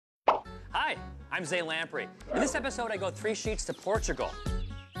Hi, I'm Zay Lamprey. In this episode, I go 3 sheets to Portugal.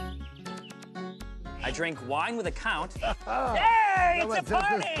 I drink wine with a count. Hey, it's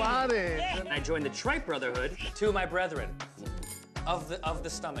a party! And I join the Tripe Brotherhood, 2 of my brethren. Of the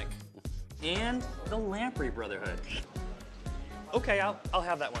stomach. And the Lamprey Brotherhood. Okay, I'll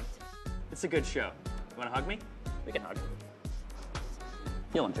have that one. It's a good show. You wanna hug me? We can hug.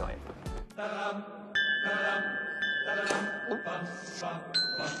 You'll enjoy it.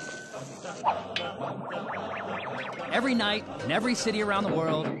 Every night, in every city around the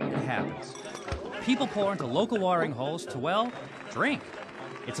world, it happens. People pour into local watering holes to, well, drink.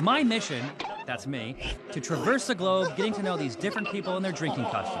 It's my mission, that's me, to traverse the globe, getting to know these different people and their drinking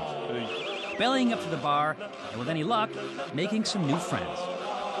customs. Bellying up to the bar, and with any luck, making some new friends.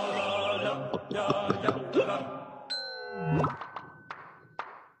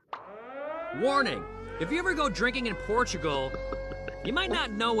 Warning, if you ever go drinking in Portugal, you might not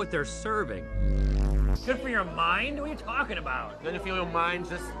know what they're serving. Good for your mind? What are you talking about? Don't you feel your mind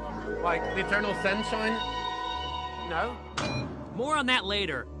just like the eternal sunshine? No? More on that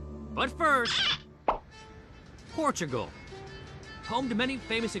later. But first, Portugal. Home to many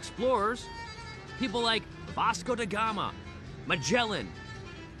famous explorers. People like Vasco da Gama, Magellan,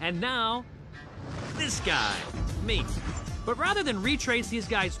 and now, this guy, me. But rather than retrace these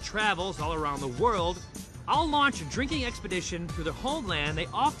guys' travels all around the world, I'll launch a drinking expedition through the homeland they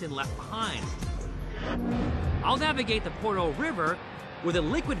often left behind. I'll navigate the Porto River, where the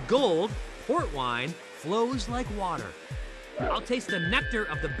liquid gold, port wine, flows like water. I'll taste the nectar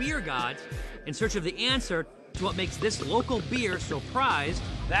of the beer gods in search of the answer to what makes this local beer so prized.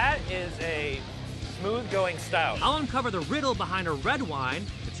 That is a smooth-going stout. I'll uncover the riddle behind a red wine.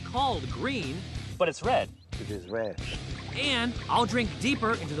 It's called green. But it's red. It is red. And I'll drink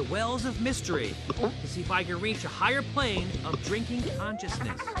deeper into the wells of mystery to see if I can reach a higher plane of drinking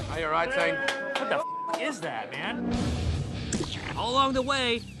consciousness. Are you right, Zane? What the f is that, man? All along the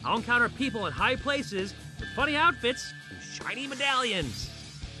way, I'll encounter people in high places with funny outfits and shiny medallions.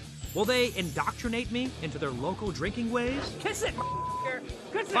 Will they indoctrinate me into their local drinking ways? Kiss it,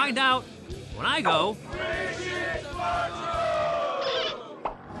 Kiss it. Find out when I go.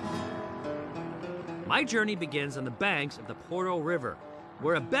 My journey begins on the banks of the Porto River,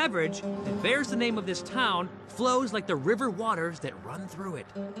 where a beverage that bears the name of this town flows like the river waters that run through it.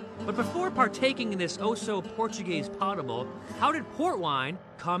 But before partaking in this oh-so-Portuguese potable, how did port wine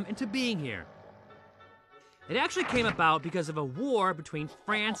come into being here? It actually came about because of a war between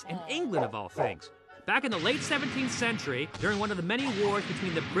France and England, of all things. Back in the late 17th century, during one of the many wars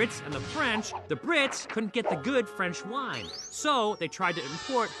between the Brits and the French, the Brits couldn't get the good French wine. So they tried to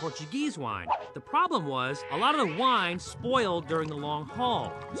import Portuguese wine. The problem was, a lot of the wine spoiled during the long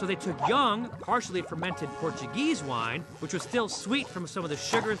haul. So they took young, partially fermented Portuguese wine, which was still sweet from some of the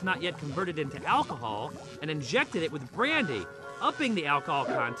sugars not yet converted into alcohol, and injected it with brandy, upping the alcohol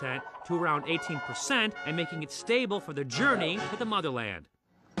content to around 18% and making it stable for the journey to the motherland.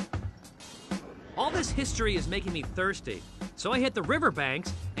 All this history is making me thirsty, so I hit the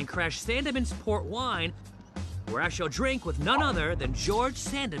riverbanks and crash Sandeman's port wine, where I shall drink with none other than George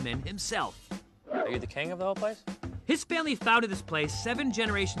Sandeman himself. Are you the king of the whole place? His family founded this place 7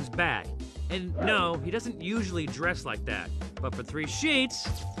 generations back, and no, he doesn't usually dress like that. But for 3 sheets,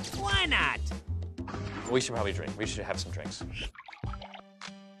 why not? We should probably drink. We should have some drinks.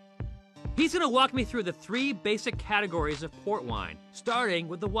 He's gonna walk me through the 3 basic categories of port wine, starting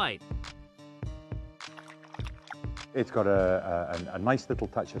with the white. It's got a nice little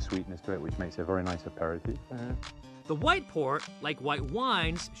touch of sweetness to it, which makes it a very nice aperitif. The white port, like white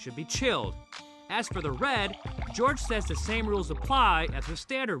wines, should be chilled. As for the red, George says the same rules apply as the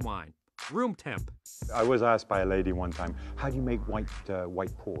standard wine, room temp. I was asked by a lady one time, how do you make white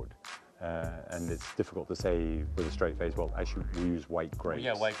port? And it's difficult to say with a straight face, well, actually, we use white grapes.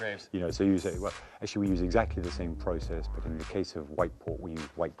 Yeah, white grapes. You know, so you say, well, actually, we use exactly the same process, but in the case of white port, we use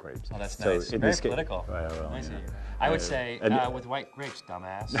white grapes. Oh, that's so nice. in Very this political. Nice of you. I would say, with white grapes,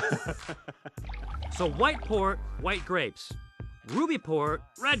 dumbass. So white port, white grapes. Ruby port,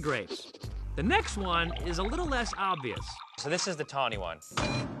 red grapes. The next one is a little less obvious. So this is the tawny one.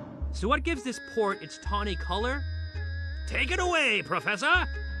 So what gives this port its tawny color? Take it away, Professor!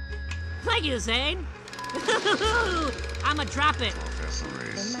 Thank you, Zane. I'ma drop it.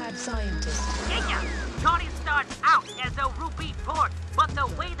 The mad scientist. Yeah. Tawny starts out as a ruby port, but the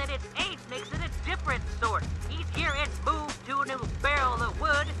way that it's aged makes it a different sort. Each year it's moved to a new barrel of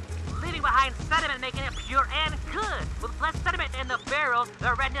wood, leaving behind sediment, making it pure and good. With less sediment in the barrel,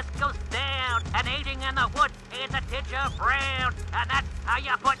 the redness goes down, and aging in the wood is a tinge of brown. And that's how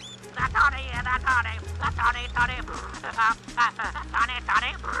you put the tawny in the tawny. The tawny.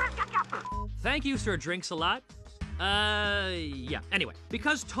 Thank you, Sir Drinks-a-Lot. Yeah. Anyway,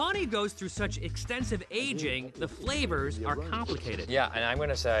 because Tawny goes through such extensive aging, the flavors are complicated. Yeah, and I'm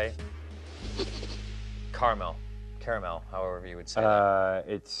gonna say caramel, however you would say that.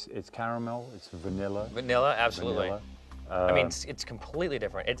 It's caramel. It's vanilla. Vanilla, absolutely. Vanilla. I mean, it's completely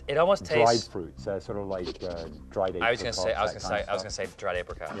different. It almost tastes dried fruits, sort of like dried apricots. I was gonna say dried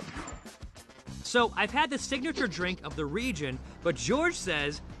apricot. Yeah. So I've had the signature drink of the region, but George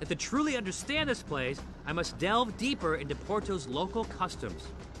says that to truly understand this place, I must delve deeper into Porto's local customs.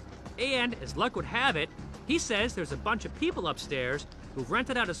 And as luck would have it, he says there's a bunch of people upstairs who've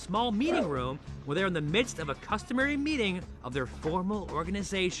rented out a small meeting room where they're in the midst of a customary meeting of their formal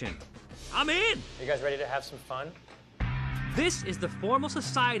organization. I'm in! You guys ready to have some fun? This is the formal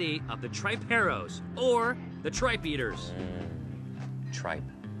society of the Triperos, or the Tripe Eaters. Tripe.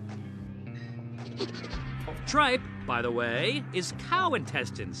 Tripe, by the way, is cow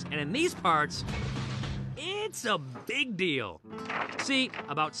intestines, and in these parts, it's a big deal. See,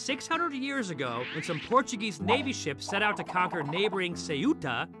 about 600 years ago, when some Portuguese Navy ships set out to conquer neighboring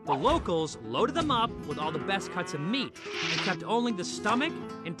Ceuta, the locals loaded them up with all the best cuts of meat and kept only the stomach,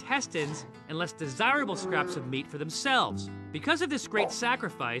 intestines, and less desirable scraps of meat for themselves. Because of this great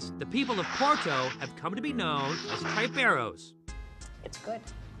sacrifice, the people of Porto have come to be known as Triperos. It's good.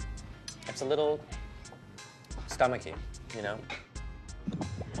 It's a little stomachy, you know?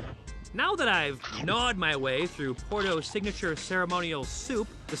 Now that I've gnawed my way through Porto's signature ceremonial soup,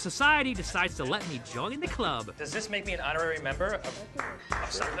 the society decides to let me join the club. Does this make me an honorary member of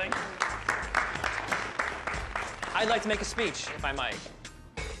something? I'd like to make a speech, if I might,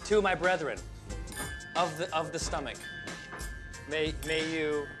 to my brethren of the stomach. May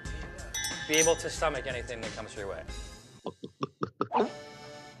you be able to stomach anything that comes your way.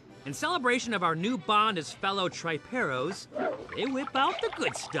 In celebration of our new bond as fellow Triperos, they whip out the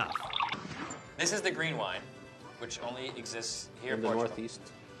good stuff. This is the green wine, which only exists here In the Portugal. Northeast.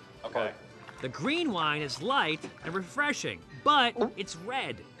 Okay. The green wine is light and refreshing, but it's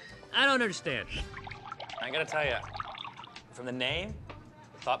red. I don't understand. I gotta tell you, from the name,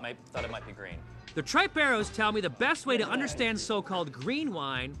 thought it might be green. The Triperos tell me the best way to understand so-called green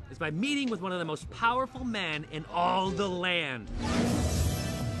wine is by meeting with one of the most powerful men in all the land.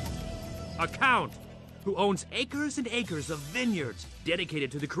 A count who owns acres and acres of vineyards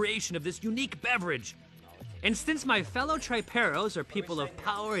dedicated to the creation of this unique beverage. And since my fellow Triperos are people of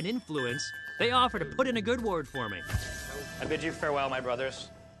power and influence, they offer to put in a good word for me. I bid you farewell, my brothers.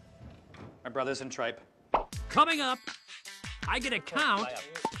 My brothers in tripe. Coming up, I get a count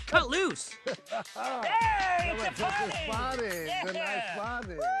cut loose. Hey, it's a party! It's a nice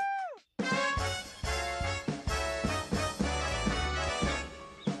party.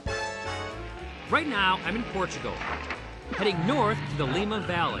 Right now, I'm in Portugal, heading north to the Lima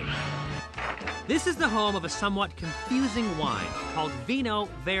Valley. This is the home of a somewhat confusing wine called Vinho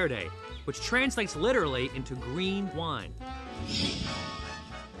Verde, which translates literally into green wine.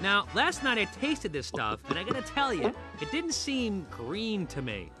 Now, last night I tasted this stuff, and I gotta tell you, it didn't seem green to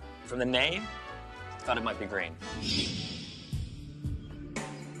me. From the name, thought it might be green.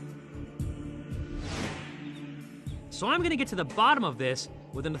 So I'm gonna get to the bottom of this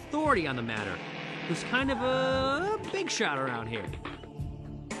with an authority on the matter, who's kind of a big shot around here.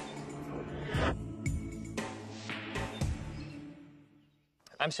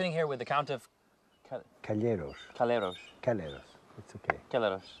 I'm sitting here with the Count of Calheiros. Calheiros. Calheiros. It's okay.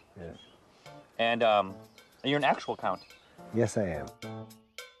 Calheiros. Yes. And you're an actual count. Yes, I am.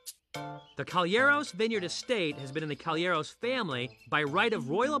 The Calheiros Vineyard Estate has been in the Calheiros family by right of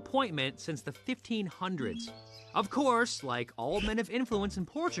royal appointment since the 1500s. Of course, like all men of influence in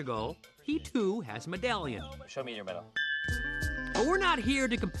Portugal, he too has a medallion. Show me your medal. But we're not here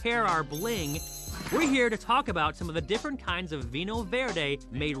to compare our bling. We're here to talk about some of the different kinds of Vinho Verde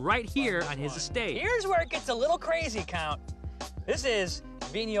made right here on his estate. Here's where it gets a little crazy, Count. This is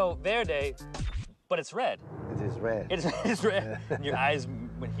Vinho Verde, but it's red. It is red. It's red. Your eyes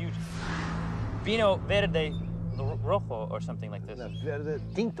went huge. Vinho Verde Rojo or something like this. Verde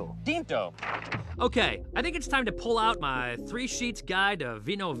Tinto. Tinto. Okay, I think it's time to pull out my 3 sheets guide to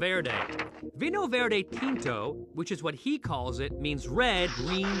Vinho Verde. Vinho Verde Tinto, which is what he calls it, means red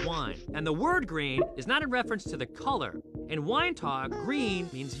green wine. And the word green is not in reference to the color. In wine talk, green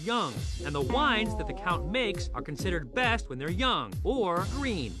means young. And the wines that the Count makes are considered best when they're young, or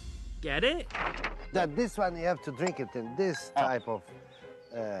green. Get it? That this one you have to drink it in this type of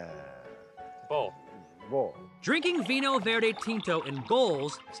Bowl. bowl. Drinking Vinho Verde Tinto in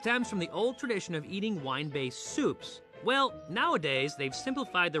bowls stems from the old tradition of eating wine-based soups. Well, nowadays, they've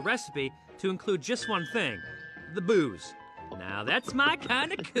simplified the recipe to include just one thing, the booze. Now that's my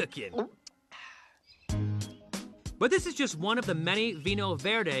kind of cooking. But this is just one of the many Vino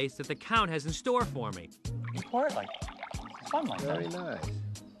Verdes that the Count has in store for me. You pour it like fun like Very that.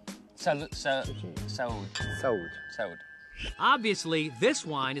 nice. Soud. Obviously, this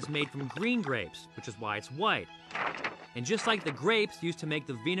wine is made from green grapes, which is why it's white. And just like the grapes used to make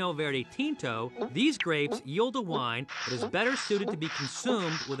the Vino Verde Tinto, these grapes yield a wine that is better suited to be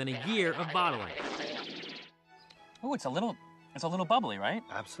consumed within a year of bottling. Oh, it's a little bubbly, right?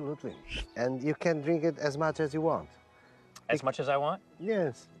 Absolutely. And you can drink it as much as you want. As much as I want?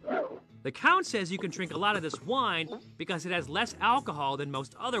 Yes. The Count says you can drink a lot of this wine because it has less alcohol than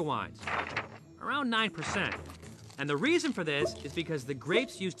most other wines, around 9%. And the reason for this is because the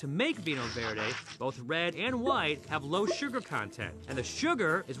grapes used to make Vino Verde, both red and white, have low sugar content. And the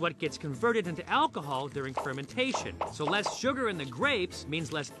sugar is what gets converted into alcohol during fermentation. So less sugar in the grapes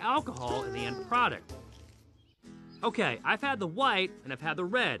means less alcohol in the end product. Okay, I've had the white and I've had the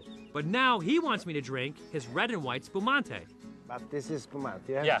red, but now he wants me to drink his red and white spumante. But this is spumante.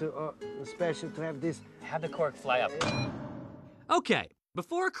 You have Yeah. to, special to have this. Have the cork fly up. Okay,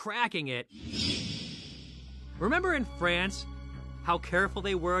 before cracking it, remember in France how careful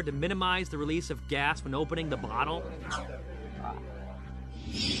they were to minimize the release of gas when opening the bottle?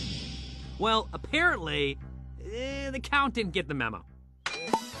 Well, apparently, the Count didn't get the memo.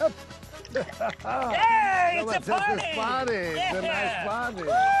 Yay! No, It's a but this party! is party. It's a Yeah. nice party.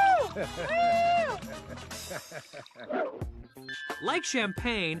 Like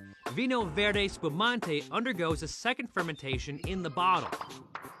champagne, Vino Verde Spumante undergoes a second fermentation in the bottle.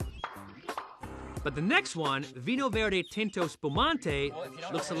 But the next one, Vino Verde Tinto Spumante,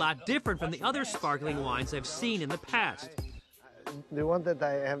 looks a lot different from the other sparkling wines I've seen in the past. Do you want that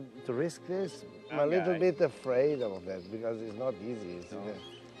I have to risk this? I'm a little bit afraid of that because it's not easy.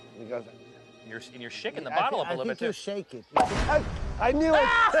 Because You're shaking the bottle up a little bit I think you too. shake it. I knew it.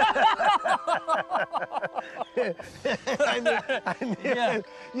 I knew Yeah. it.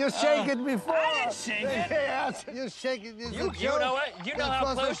 You shake it before. I didn't shake it. Yes, you shake it. It's a You joke. know what? You know That how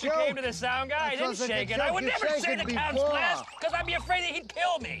was a close you joke. came to the sound guy? I That didn't was a shake it. joke. I would You never shake shake it the Count's before. glass because I'd be afraid that he'd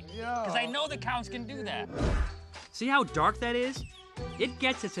kill me. Yeah. Because I know the Counts can do that. See how dark that is? It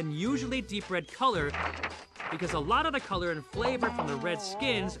gets its unusually deep red color because a lot of the color and flavor from the red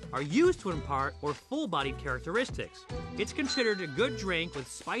skins are used to impart more full-bodied characteristics. It's considered a good drink with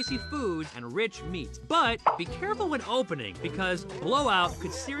spicy foods and rich meats. But be careful when opening because blowout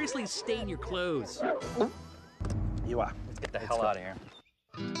could seriously stain your clothes. You are. Let's get the hell out of here.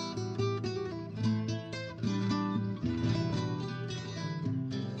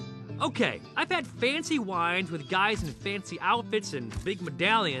 Okay, I've had fancy wines with guys in fancy outfits and big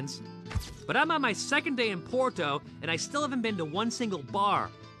medallions, but I'm on my second day in Porto and I still haven't been to one single bar.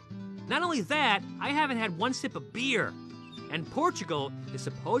 Not only that, I haven't had one sip of beer. And Portugal is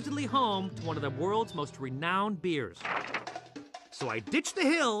supposedly home to one of the world's most renowned beers. So I ditched the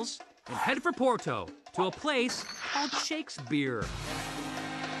hills and head for Porto to a place called Shakespeare.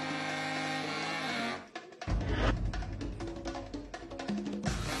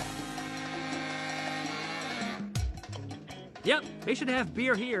 Yep, they should have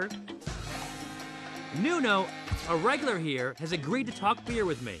beer here. Nuno, a regular here, has agreed to talk beer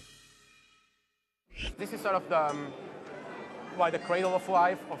with me. This is sort of the cradle of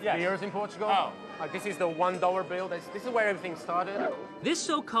life of Yes. beers in Portugal. Oh. Like this is the $1 bill. This is where everything started. This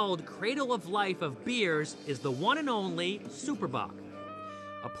so-called cradle of life of beers is the one and only Superboc,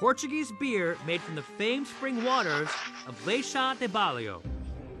 a Portuguese beer made from the famed spring waters of Leixá de Baixo.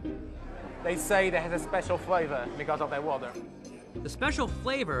 They say that has a special flavor because of that water. The special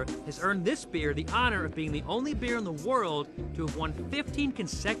flavor has earned this beer the honor of being the only beer in the world to have won 15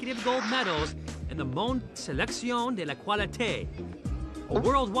 consecutive gold medals in the Monde Sélection de la Qualité, a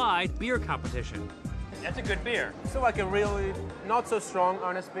worldwide beer competition. That's a good beer. So like a really not so strong,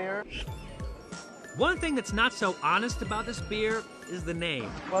 honest beer. One thing that's not so honest about this beer is the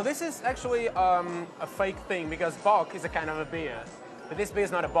name. Well, this is actually a fake thing because Bock is a kind of a beer. But this beer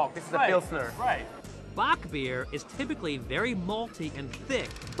is not a Bock, this is a Pilsner. Right. Bock beer is typically very malty and thick,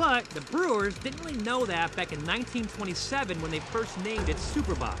 but the brewers didn't really know that back in 1927 when they first named it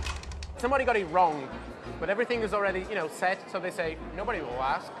Superboc. Somebody got it wrong, but everything is already, set, so they say, nobody will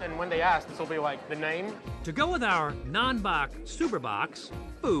ask, and when they ask, this will be like the name. To go with our non-Bock Superbocs,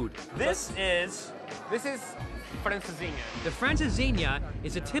 food. This is This is francesinha. The francesinha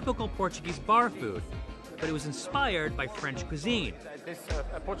is a typical Portuguese bar food. but it was inspired by French cuisine. This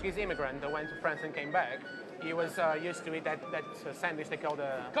Portuguese immigrant that went to France and came back, he was used to eat that sandwich they call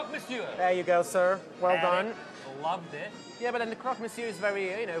the... Croque monsieur. There you go, sir. Well Had done. it, loved it. Yeah, but then the croque monsieur is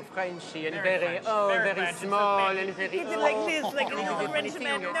very, you know, Frenchy and Very very, French, oh, very very, French. It's small a bit- and very... He did like this, like a little Oh.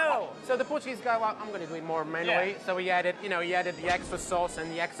 Frenchman, no. So the Portuguese guy, well, I'm going to do it more manually. Yeah. So he added, you know, he added the extra sauce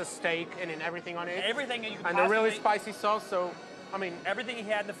and the extra steak and everything on it. Everything you could And the really possibly- spicy sauce, so, I mean... Everything he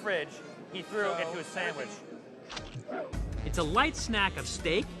had in the fridge, he threw into a sandwich. It's a light snack of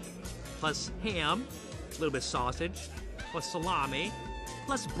steak, plus ham, a little bit of sausage, plus salami,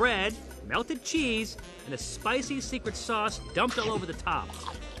 plus bread, melted cheese, and a spicy secret sauce dumped all over the top.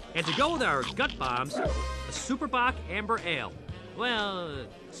 And to go with our gut bombs, a Superbach Amber Ale. Well,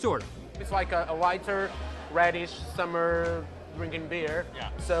 sort of. It's like a lighter, reddish summer drinking beer. Yeah.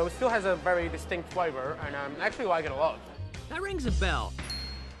 So it still has a very distinct flavor, and I actually like it a lot. That rings a bell.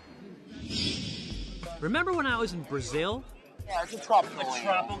 Remember when I was in Brazil? Yeah, it's a tropical ale.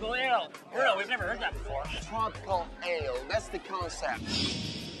 Tropical ale. Bruno, we've never heard that before. Tropical ale, that's the concept.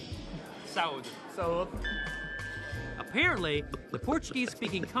 Saúde. So, Apparently, the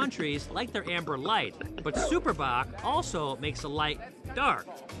Portuguese-speaking countries like their amber light, but Superbach also makes a light dark,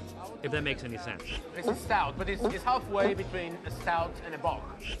 if that makes any sense. it's a stout, but it's halfway between a stout and a bock.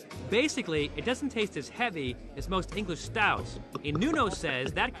 Basically, it doesn't taste as heavy as most English stouts, and Nuno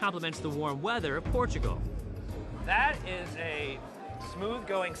says that complements the warm weather of Portugal. That is a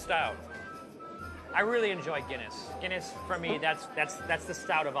smooth-going stout. I really enjoy Guinness. Guinness, for me, that's the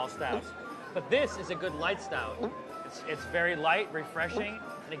stout of all stouts. But this is a good light stout. It's very light, refreshing,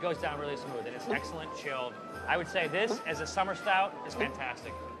 and it goes down really smooth, and it's excellent chilled. I would say this, as a summer stout, is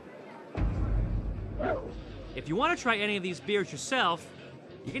fantastic. If you want to try any of these beers yourself,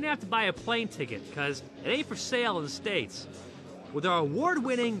 you're gonna have to buy a plane ticket, because it ain't for sale in the States. With our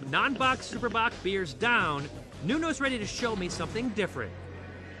award-winning non-Bach Superbach beers down, Nuno's ready to show me something different.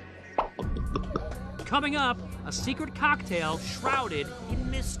 Coming up, a secret cocktail shrouded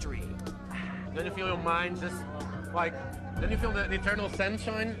in mystery. Then you feel your mind just like, then you feel the eternal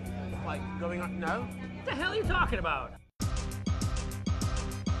sunshine like going on. No? What the hell are you talking about?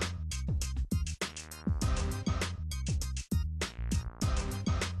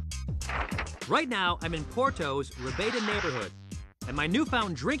 Right now, I'm in Porto's Rebeda neighborhood, and my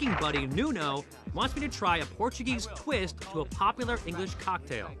newfound drinking buddy, Nuno, wants me to try a Portuguese twist to a popular English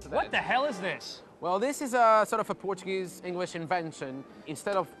cocktail. What the hell is this? Well, this is a sort of a Portuguese English invention.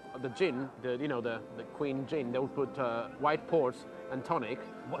 Instead of the gin, the queen gin, they'll put white port and tonic,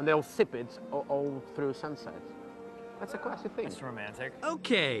 and they'll sip it all through sunset. That's a classy thing. It's romantic.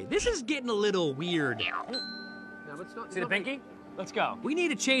 Okay, this is getting a little weird. No, but it's not. See the pinky? Let's go. We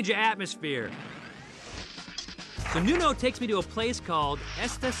need a change of atmosphere. So Nuno takes me to a place called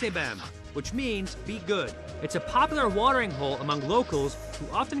S3E3, which means be good. It's a popular watering hole among locals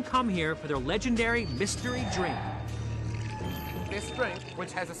who often come here for their legendary mystery drink. This drink,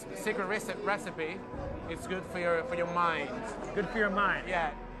 which has a secret recipe, it's good for your mind. Good for your mind.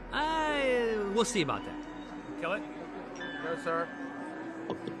 Yeah. We'll see about that. Kill it. Go, sir.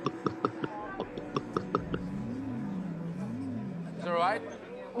 Is it all right?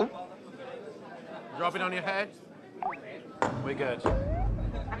 Drop it on your head. We're good.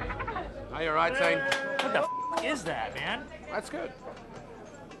 Are you all right, Zane? What the f is that, man? That's good.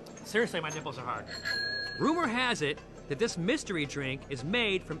 Seriously, my nipples are hard. Rumor has it that this mystery drink is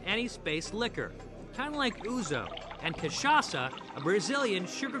made from anise-based liquor, kind of like ouzo, and cachaça, a Brazilian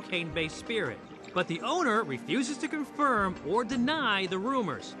sugarcane-based spirit. But the owner refuses to confirm or deny the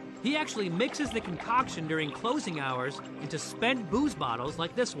rumors. He actually mixes the concoction during closing hours into spent booze bottles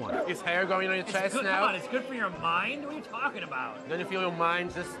like this one. Is hair going on your chest Good, now? come on, it's good for your mind? What are you talking about? Then you feel your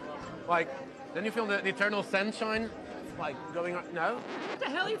mind just like, then you feel the eternal sunshine like going on. No? What the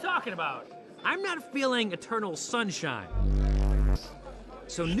hell are you talking about? I'm not feeling eternal sunshine.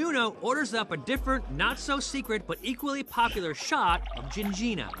 So Nuno orders up a different, not-so-secret, but equally popular shot of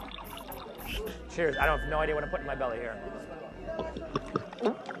gingina. Cheers. I have no idea what I'm putting in my belly here.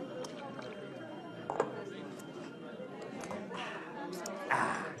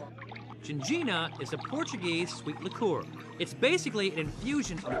 Gingina is a Portuguese sweet liqueur. It's basically an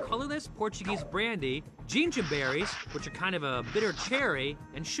infusion of colorless Portuguese brandy, ginger berries, which are kind of a bitter cherry,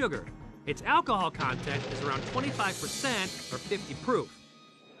 and sugar. Its alcohol content is around 25% or 50 proof.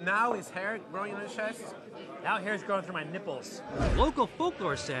 Now is hair growing on his chest? Now hair's growing through my nipples. Local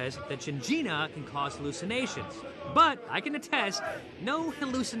folklore says that gingina can cause hallucinations. But I can attest, no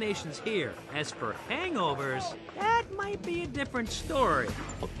hallucinations here. As for hangovers, that might be a different story.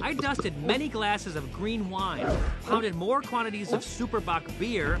 I dusted many glasses of green wine, pounded more quantities of Superbock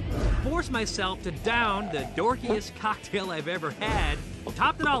beer, forced myself to down the dorkiest cocktail I've ever had,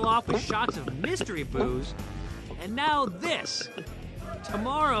 topped it all off with shots of mystery booze, and now this.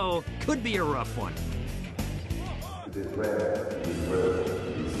 Tomorrow could be a rough one.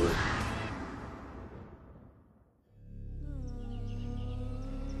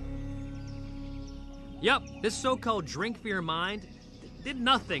 Yup, this so-called drink for your mind did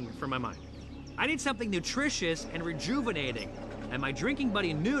nothing for my mind. I need something nutritious and rejuvenating, and my drinking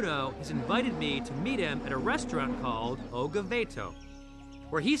buddy Nuno has invited me to meet him at a restaurant called O Gaveto,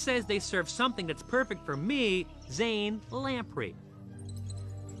 where he says they serve something that's perfect for me, Zane Lamprey.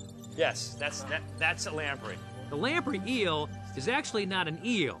 Yes, that's a lamprey. The lamprey eel is actually not an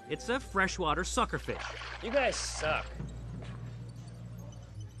eel. It's a freshwater suckerfish. You guys suck.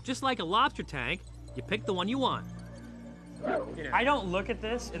 Just like a lobster tank, you pick the one you want. I don't look at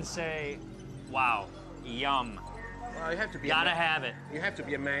this and say, wow, yum. Well, you have to be. Gotta have it. You have to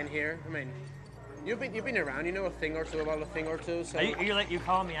be a man here. I mean, you've been around. You know a thing or two about a thing or two. So You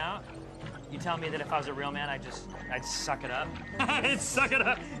call me out? You tell me that if I was a real man, I'd suck it up. I'd suck it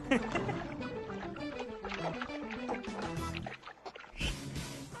up.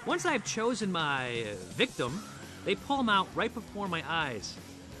 Once I've chosen my victim, they pull them out right before my eyes.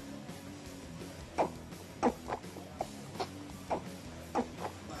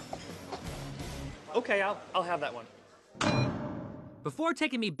 Okay, I'll have that one. Before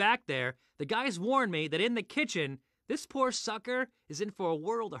taking me back there, the guys warned me that in the kitchen, this poor sucker is in for a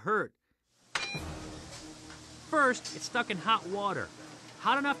world of hurt. First, it's stuck in hot water,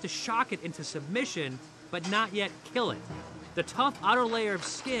 hot enough to shock it into submission, but not yet kill it. The tough outer layer of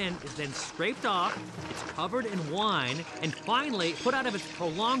skin is then scraped off, it's covered in wine, and finally put out of its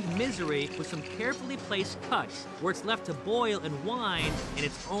prolonged misery with some carefully placed cuts, where it's left to boil and wine in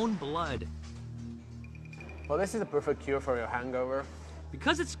its own blood. well, this is the perfect cure for your hangover.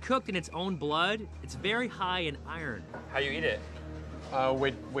 Because it's cooked in its own blood, it's very high in iron. How you eat it?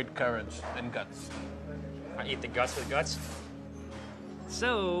 With courage and guts. I eat the guts with guts?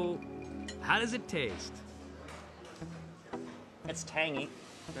 So, how does it taste? It's tangy.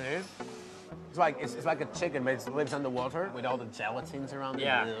 It is. It's like a chicken, but it lives underwater with all the gelatins around it.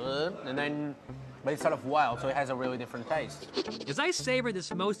 Yeah. And then, but it's sort of wild, so it has a really different taste. As I savor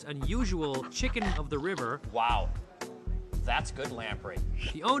this most unusual chicken of the river, Wow. That's good lamprey.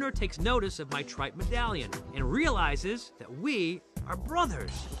 the owner takes notice of my tripe medallion and realizes that we are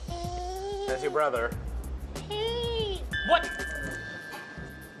brothers. That's your brother. What?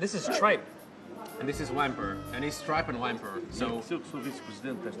 This is tripe. And this is Wamper, and he's Stripe and Wamper. So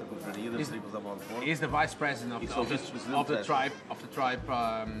he's the vice president of the tribe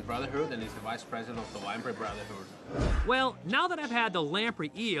brotherhood, and he's the vice president of the Wamper brotherhood. Well, now that I've had the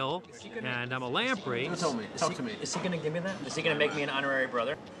lamprey eel, and I'm a lamprey, Talk to me. Is he gonna give me that? Is he gonna make me an honorary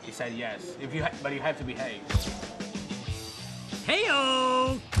brother? He said yes. But you have to behave.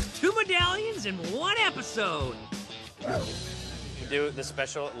 hey-o! 2 medallions in 1 episode! Do the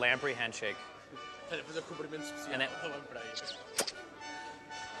special lamprey handshake. And it,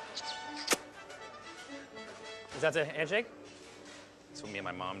 is that a handshake? That's what me and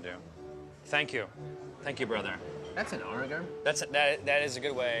my mom do. Thank you. Thank you, brother. That's an honor. That is a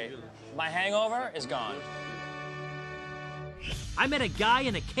good way. My hangover is gone. I met a guy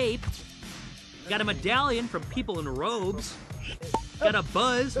in a cape, got a medallion from people in robes, got a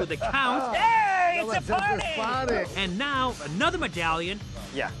buzz with a count, Hey, it's a party! and now another medallion,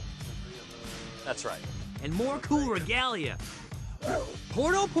 Yeah, that's right. and more cool regalia.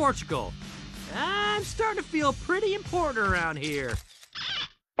 Porto, Portugal. I'm starting to feel pretty important around here.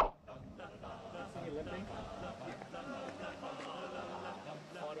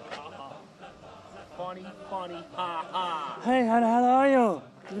 Funny, ha ha. Hey, how are you?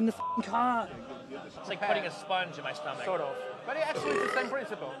 Get in the car. It's like putting a sponge in my stomach. Sort of. But actually, it's the same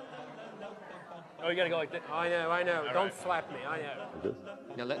principle. Oh, you gotta go like this. I know. Don't right. slap me, I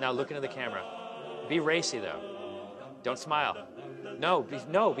know. Now look into the camera. Be racy though. Don't smile. No,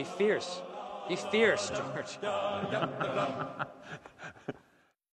 be fierce. Be fierce, George.